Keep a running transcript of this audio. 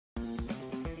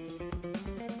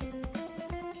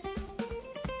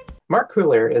Mark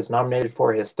Coulier is nominated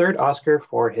for his third Oscar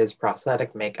for his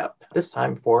prosthetic makeup, this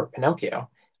time for Pinocchio.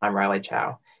 I'm Riley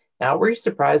Chow. Now, were you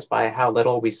surprised by how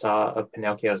little we saw of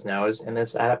Pinocchio's nose in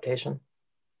this adaptation?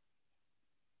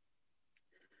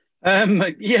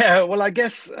 Yeah, well, I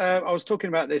guess I was talking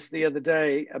about this the other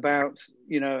day about,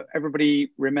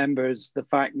 everybody remembers the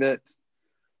fact that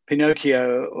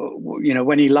Pinocchio,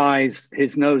 when he lies,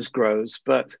 his nose grows,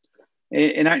 but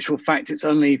in actual fact, it's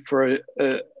only for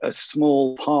a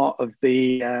small part of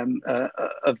the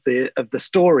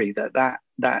story that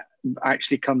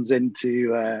actually comes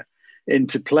into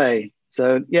play.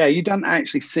 So yeah, you don't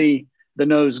actually see the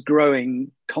nose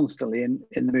growing constantly in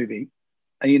the movie,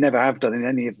 and you never have done in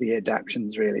any of the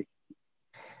adaptations, really.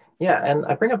 Yeah, and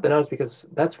I bring up the nose because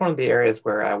that's one of the areas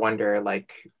where I wonder,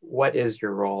 like, what is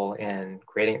your role in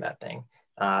creating that thing?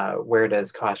 Where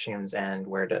does costumes end?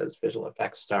 Where does visual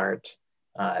effects start?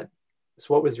 Uh,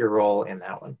 so what was your role in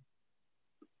that one?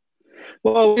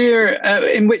 Well, we're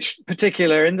in which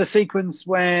particular in the sequence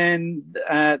when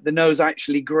the nose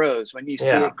actually grows, when you see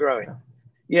Yeah. it growing.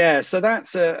 Yeah, so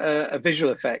that's a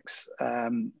visual effects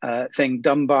thing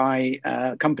done by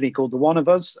a company called The One of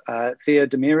Us. Thea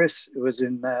Demiris, who was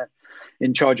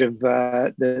in charge of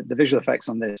the visual effects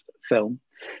on this film.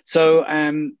 So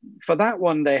for that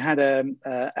one, they had a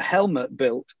helmet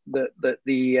built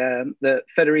that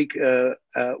Frederic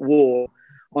wore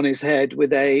on his head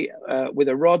with a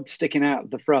rod sticking out of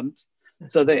the front,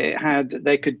 so that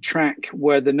they could track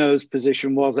where the nose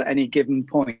position was at any given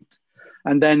point.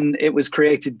 And then it was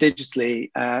created digitally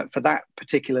for that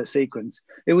particular sequence.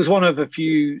 It was one of a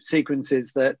few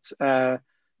sequences that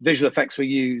visual effects were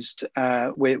used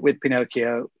with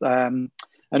Pinocchio.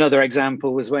 Another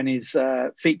example was when his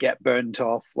feet get burnt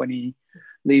off, when he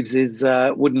leaves his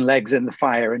wooden legs in the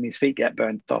fire and his feet get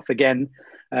burnt off. Again,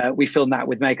 we filmed that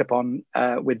with makeup on,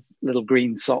 with little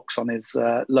green socks on his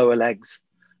lower legs.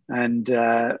 And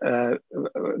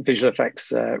visual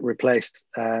effects replaced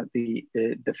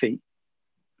the feet.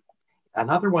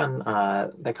 Another one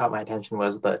that caught my attention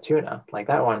was the tuna. Like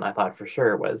that one, I thought for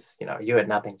sure was, you had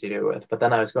nothing to do with. But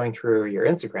then I was going through your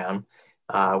Instagram,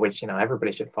 which,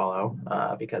 everybody should follow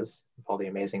because of all the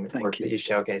amazing work that you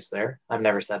showcase there. I've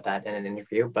never said that in an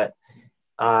interview, but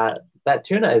that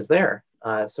tuna is there.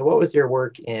 So what was your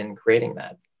work in creating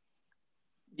that?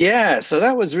 Yeah, so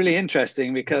that was really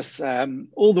interesting because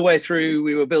all the way through,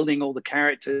 we were building all the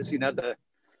characters, the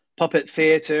puppet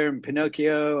theater and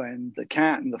Pinocchio and the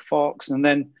cat and the fox. And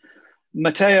then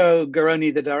Matteo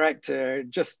Garrone, the director,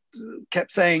 just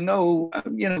kept saying, oh,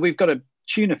 we've got a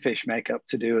tuna fish makeup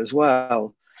to do as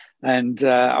well. And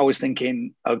I was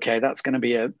thinking, okay, that's going to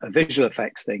be a visual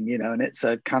effects thing, and it's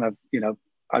a kind of,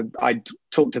 I'd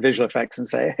talk to visual effects and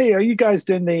say, hey, are you guys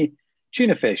doing the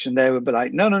tuna fish? And they would be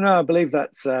like, no, I believe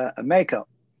that's a makeup.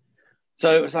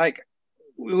 So it was like,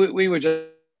 we were just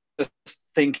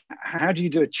think, how do you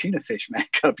do a tuna fish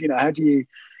makeup? How do you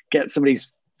get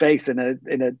somebody's face in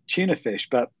a tuna fish?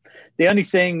 But the only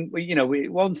thing,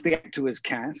 once the actor was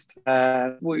cast,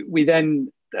 we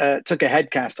then took a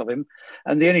head cast of him,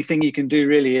 and the only thing you can do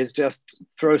really is just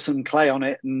throw some clay on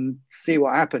it and see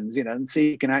what happens, and see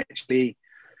if you can actually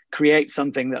create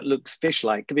something that looks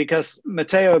fish-like. Because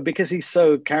Matteo, because he's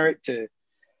so character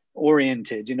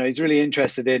oriented, he's really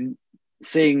interested in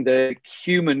seeing the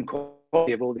human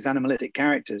quality of all these animalistic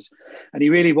characters, and he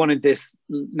really wanted this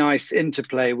nice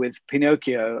interplay with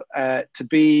Pinocchio to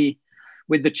be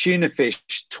with the tuna fish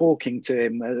talking to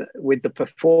him with the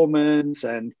performance,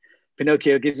 and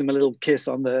Pinocchio gives him a little kiss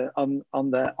on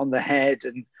the head,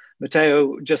 and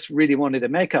Matteo just really wanted a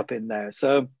makeup in there.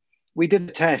 So we did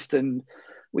a test, and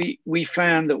we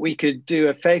found that we could do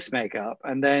a face makeup,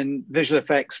 and then visual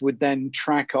effects would then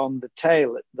track on the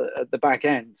tail at the back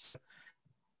ends.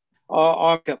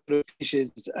 Our couple of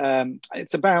fishes,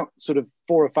 it's about sort of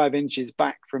 4 or 5 inches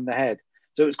back from the head.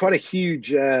 So it was quite a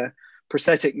huge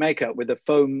prosthetic makeup with a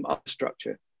foam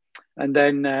structure. And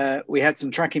then we had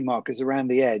some tracking markers around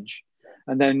the edge.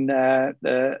 And then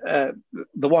the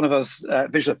One of Us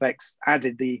visual effects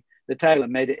added the tail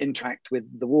and made it interact with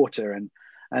the water.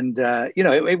 And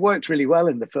it worked really well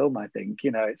in the film, I think.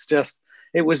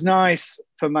 It was nice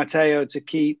for Matteo to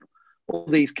keep all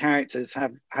these characters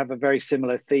have a very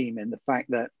similar theme in the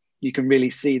fact that you can really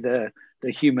see the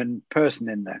human person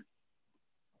in there.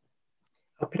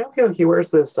 Pinocchio, he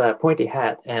wears this pointy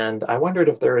hat, and I wondered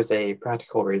if there was a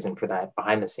practical reason for that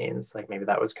behind the scenes, like maybe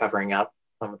that was covering up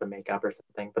some of the makeup or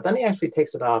something. But then he actually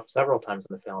takes it off several times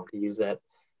in the film to use it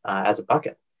as a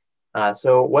bucket.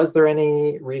 So was there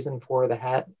any reason for the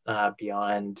hat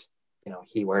beyond,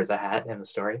 he wears a hat in the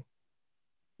story?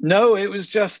 No, it was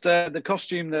just the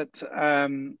costume that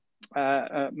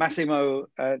Massimo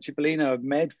Cipollino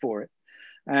made for it.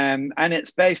 And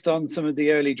it's based on some of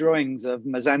the early drawings of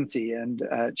Mazzanti and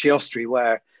Chiostri,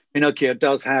 where Pinocchio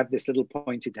does have this little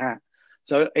pointed hat.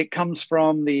 So it comes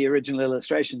from the original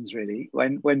illustrations, really.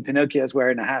 When Pinocchio is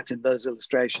wearing a hat in those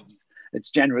illustrations, it's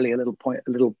generally a little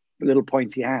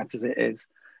pointy hat, as it is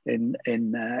in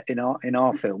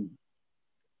our film.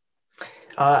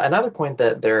 Another point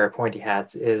that there are pointy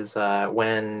hats is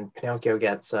when Pinocchio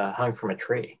gets hung from a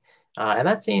tree. And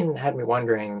that scene had me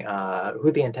wondering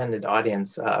who the intended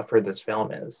audience for this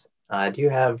film is. Do you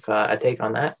have a take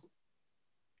on that?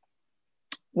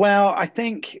 Well, I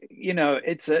think,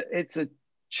 it's a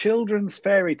children's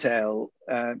fairy tale,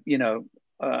 at the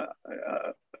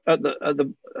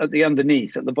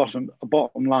underneath, at the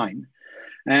bottom line.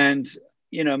 And,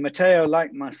 Matteo,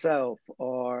 like myself,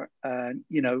 are,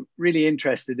 really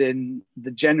interested in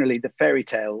generally the fairy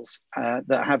tales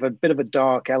that have a bit of a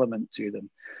dark element to them.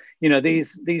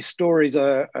 These stories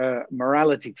are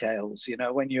morality tales,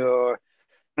 when you're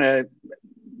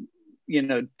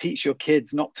teach your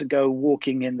kids not to go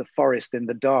walking in the forest in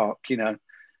the dark,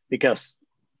 because,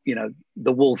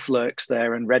 the wolf lurks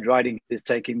there and Red Riding Hood is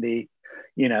taking the,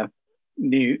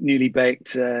 newly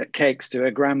baked cakes to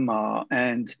her grandma,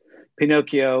 and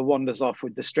Pinocchio wanders off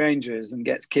with the strangers and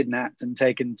gets kidnapped and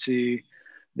taken to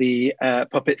the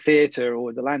puppet theater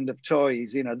or the land of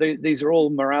toys. These are all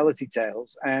morality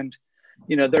tales, and,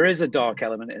 there is a dark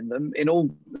element in them, in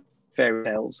all fairy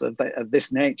tales of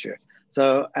this nature.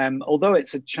 So although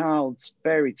it's a child's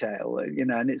fairy tale,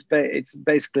 and it's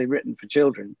basically written for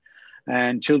children,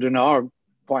 and children are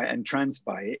quite entranced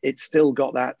by it, it's still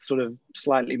got that sort of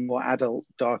slightly more adult,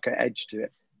 darker edge to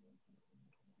it,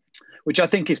 which I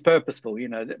think is purposeful.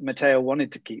 That Matteo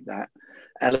wanted to keep that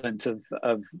element of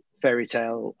fairy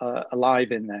tale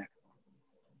alive in there.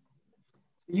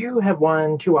 You have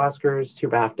won 2 Oscars, 2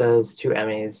 BAFTAs, 2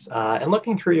 Emmys, and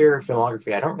looking through your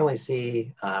filmography, I don't really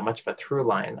see much of a through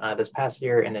line. This past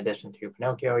year, in addition to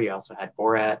Pinocchio, you also had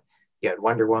Borat, you had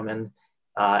Wonder Woman.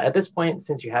 At this point,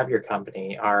 since you have your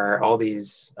company, are all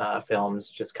these films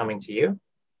just coming to you?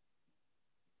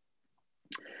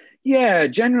 Yeah,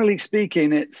 generally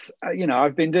speaking, it's,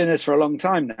 I've been doing this for a long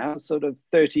time now, sort of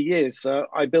 30 years. So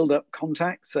I build up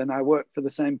contacts and I work for the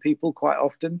same people quite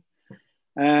often.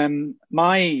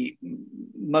 My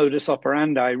modus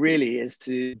operandi really is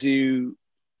to do,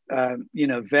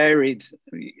 varied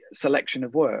selection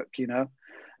of work,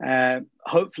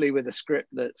 hopefully with a script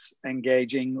that's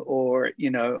engaging, or,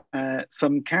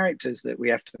 some characters that we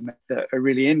have to make that are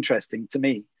really interesting to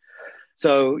me.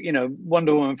 So,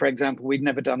 Wonder Woman, for example, we'd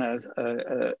never done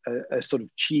a sort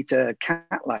of cheetah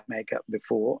cat-like makeup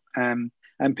before. And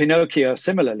Pinocchio,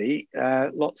 similarly,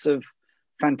 lots of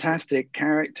fantastic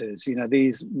characters,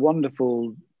 these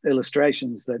wonderful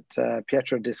illustrations that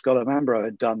Pietro di Scolamambro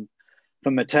had done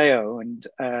for Matteo. And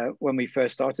when we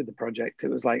first started the project, it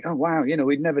was like, oh, wow,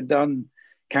 we'd never done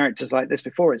characters like this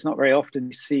before. It's not very often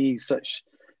you see such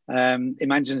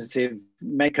imaginative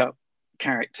makeup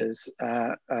characters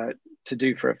to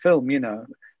do for a film.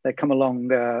 They come along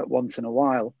once in a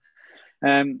while.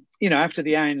 After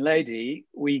the Iron Lady,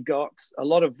 we got a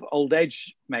lot of old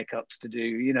age makeups to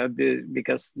do,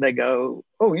 because they go,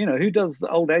 oh, who does the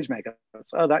old age makeups?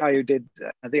 Oh, that guy who did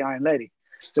the Iron Lady.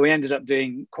 So we ended up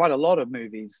doing quite a lot of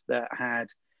movies that had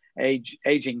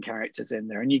aging characters in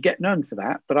there, and you get known for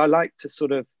that. But I like to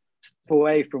sort of step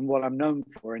away from what I'm known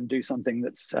for and do something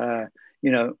that's,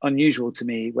 unusual to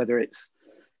me, whether it's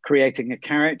creating a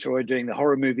character or doing the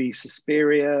horror movie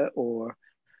Suspiria, or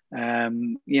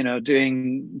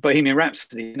doing Bohemian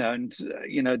Rhapsody, and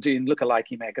doing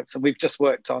lookalike makeup. So we've just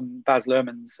worked on Baz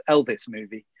Luhrmann's Elvis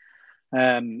movie,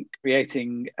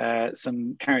 creating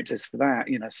some characters for that,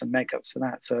 some makeups for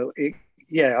that. So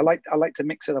I like to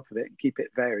mix it up a bit and keep it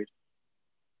varied.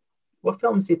 What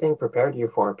films do you think prepared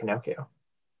you for Pinocchio?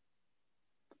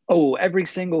 Oh, every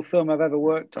single film I've ever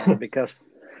worked on, because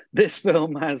this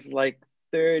film has like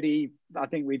 30, I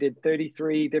think we did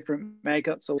 33 different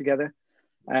makeups altogether.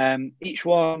 Each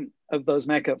one of those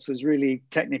makeups was really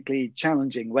technically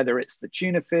challenging, whether it's the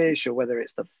tuna fish or whether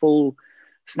it's the full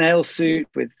snail suit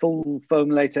with full foam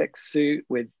latex suit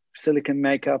with silicone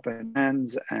makeup and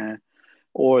hands,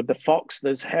 or the fox,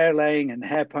 there's hair laying and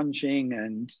hair punching,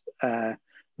 and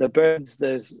the birds,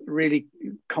 there's really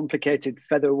complicated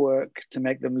feather work to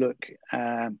make them look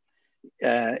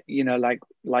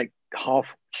like half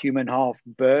human, half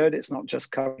bird. It's not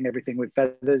just covering everything with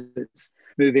feathers, it's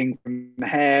moving from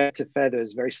hair to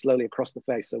feathers very slowly across the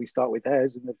face. So we start with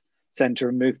hairs in the center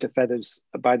and move to feathers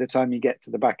by the time you get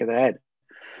to the back of the head.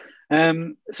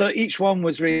 So each one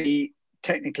was really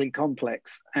technically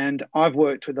complex, and I've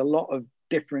worked with a lot of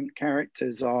different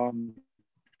characters on,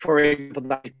 for example,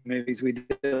 that movies, we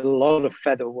did a lot of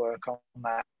feather work on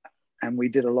that. And we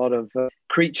did a lot of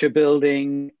creature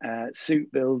building,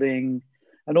 suit building,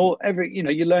 and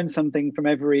you learn something from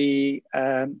every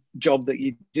job that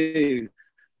you do.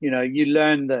 You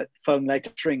learn that foam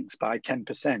latex shrinks by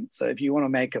 10%. So if you want to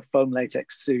make a foam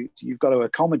latex suit, you've got to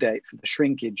accommodate for the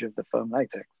shrinkage of the foam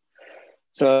latex.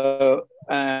 So,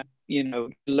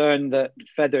 you learn that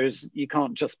feathers, you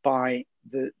can't just buy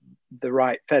the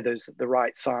right feathers, the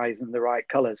right size and the right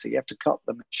color. So you have to cut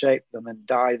them and shape them and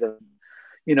dye them.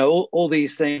 All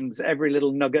these things, every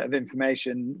little nugget of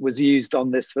information was used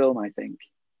on this film, I think.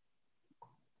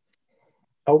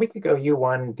 A week ago, you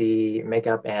won the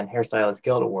Makeup and Hairstylist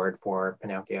Guild Award for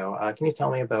Pinocchio. Can you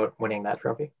tell me about winning that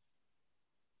trophy?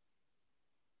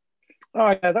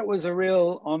 Oh yeah, that was a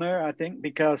real honor, I think,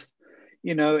 because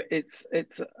it's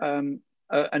an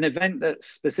event that's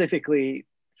specifically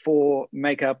for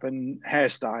makeup and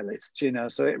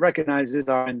hairstylists. So it recognizes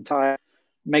our entire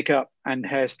makeup and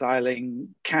hairstyling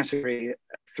category,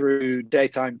 through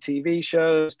daytime TV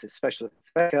shows to special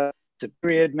effects to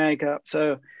period makeup.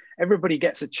 So everybody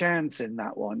gets a chance in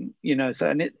that one, so,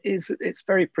 and it's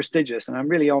very prestigious, and I'm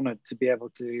really honored to be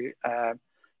able to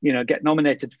get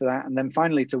nominated for that, and then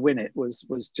finally to win it was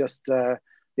just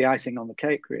the icing on the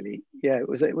cake, really. Yeah, it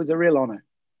was a real honor.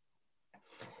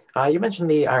 You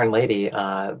mentioned the Iron Lady.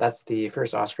 That's the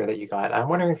first Oscar that you got. I'm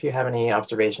wondering if you have any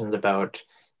observations about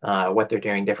what they're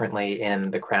doing differently in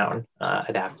The Crown,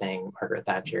 adapting Margaret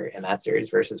Thatcher in that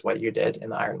series versus what you did in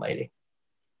the Iron Lady.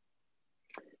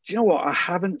 Do you know what? I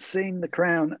haven't seen The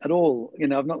Crown at all.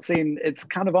 I've not seen. It's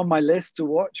kind of on my list to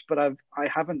watch, but I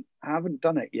haven't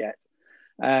done it yet.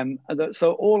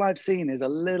 So all I've seen is a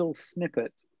little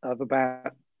snippet of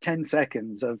about 10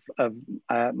 seconds of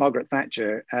Margaret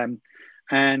Thatcher,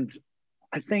 and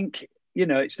I think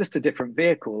it's just a different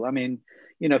vehicle. I mean,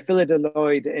 Phyllida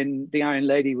Lloyd in The Iron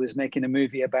Lady was making a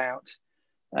movie about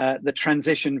the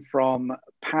transition from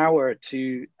power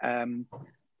to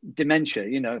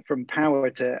dementia, from power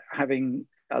to having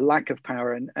a lack of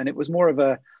power, and it was more of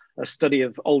a study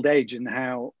of old age and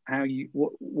how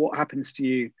what happens to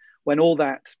you when all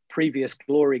that previous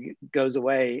glory goes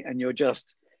away and you're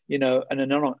just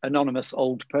an anonymous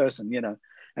old person,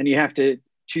 and you have to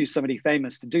choose somebody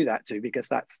famous to do that to, because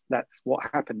that's what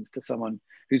happens to someone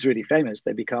who's really famous.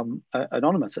 They become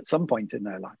anonymous at some point in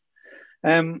their life,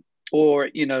 or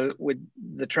with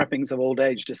the trappings of old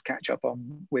age, just catch up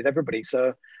on with everybody.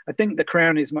 So I think The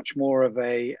Crown is much more of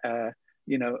a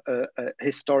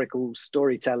historical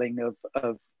storytelling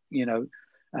of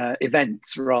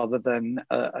events rather than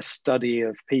a study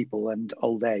of people and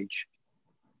old age.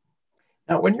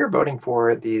 Now, when you're voting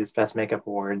for these Best Makeup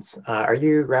Awards, are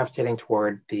you gravitating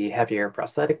toward the heavier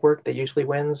prosthetic work that usually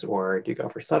wins, or do you go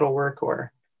for subtle work,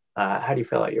 or how do you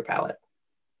fill out your palette?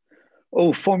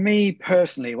 Oh, for me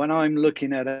personally, when I'm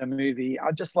looking at a movie,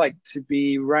 I just like to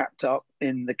be wrapped up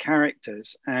in the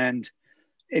characters, and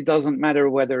it doesn't matter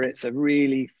whether it's a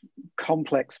really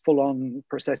complex, full-on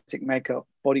prosthetic makeup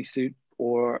bodysuit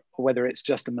or whether it's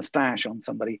just a mustache on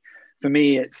somebody. For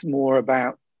me, it's more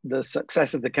about the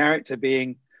success of the character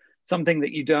being something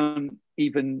that you don't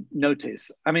even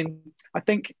notice. I mean, I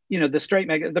think, the straight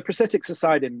makeup, the prosthetics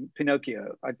aside in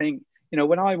Pinocchio, I think,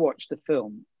 when I watched the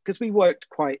film, because we worked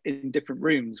quite in different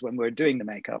rooms when we were doing the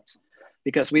makeups,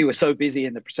 because we were so busy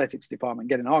in the prosthetics department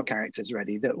getting our characters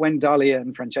ready, that when Dalia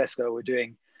and Francesco were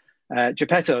doing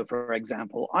Geppetto, for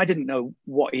example, I didn't know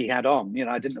what he had on.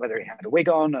 I didn't know whether he had a wig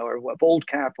on or a bald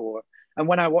cap, and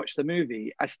when I watched the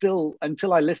movie,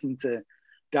 until I listened to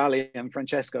Dalia and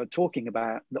Francesco talking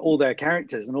about all their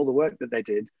characters and all the work that they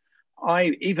did, I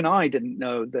didn't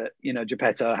know that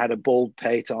Geppetto had a bald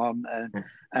pate on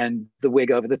and the wig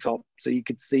over the top so you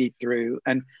could see through.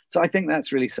 And so I think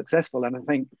that's really successful. And I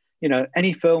think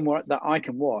any film that I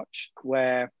can watch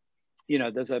where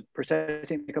there's a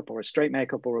prosthetic makeup or a straight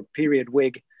makeup or a period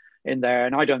wig in there,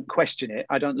 and I don't question it,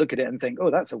 I don't look at it and think,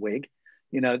 oh, that's a wig,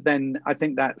 then I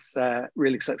think that's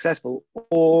really successful.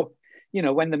 Or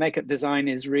when the makeup design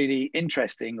is really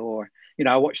interesting, or,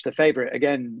 I watched The Favorite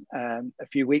again a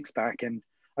few weeks back, and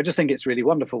I just think it's really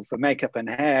wonderful for makeup and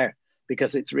hair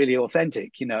because it's really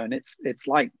authentic, and it's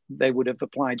like they would have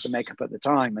applied the makeup at the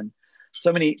time. And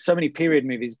so many period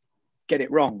movies get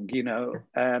it wrong,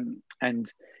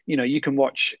 and, you can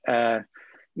watch, a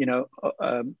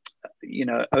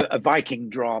Viking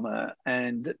drama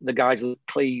and the guys look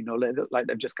clean or look like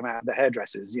they've just come out of the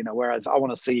hairdressers, whereas I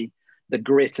want to see the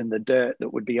grit and the dirt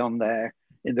that would be on there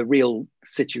in the real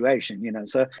situation,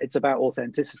 so it's about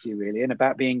authenticity really, and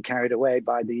about being carried away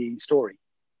by the story.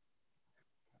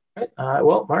 Right.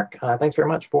 Well, Mark, thanks very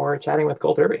much for chatting with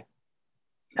Cold Derby.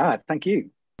 Thank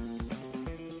you.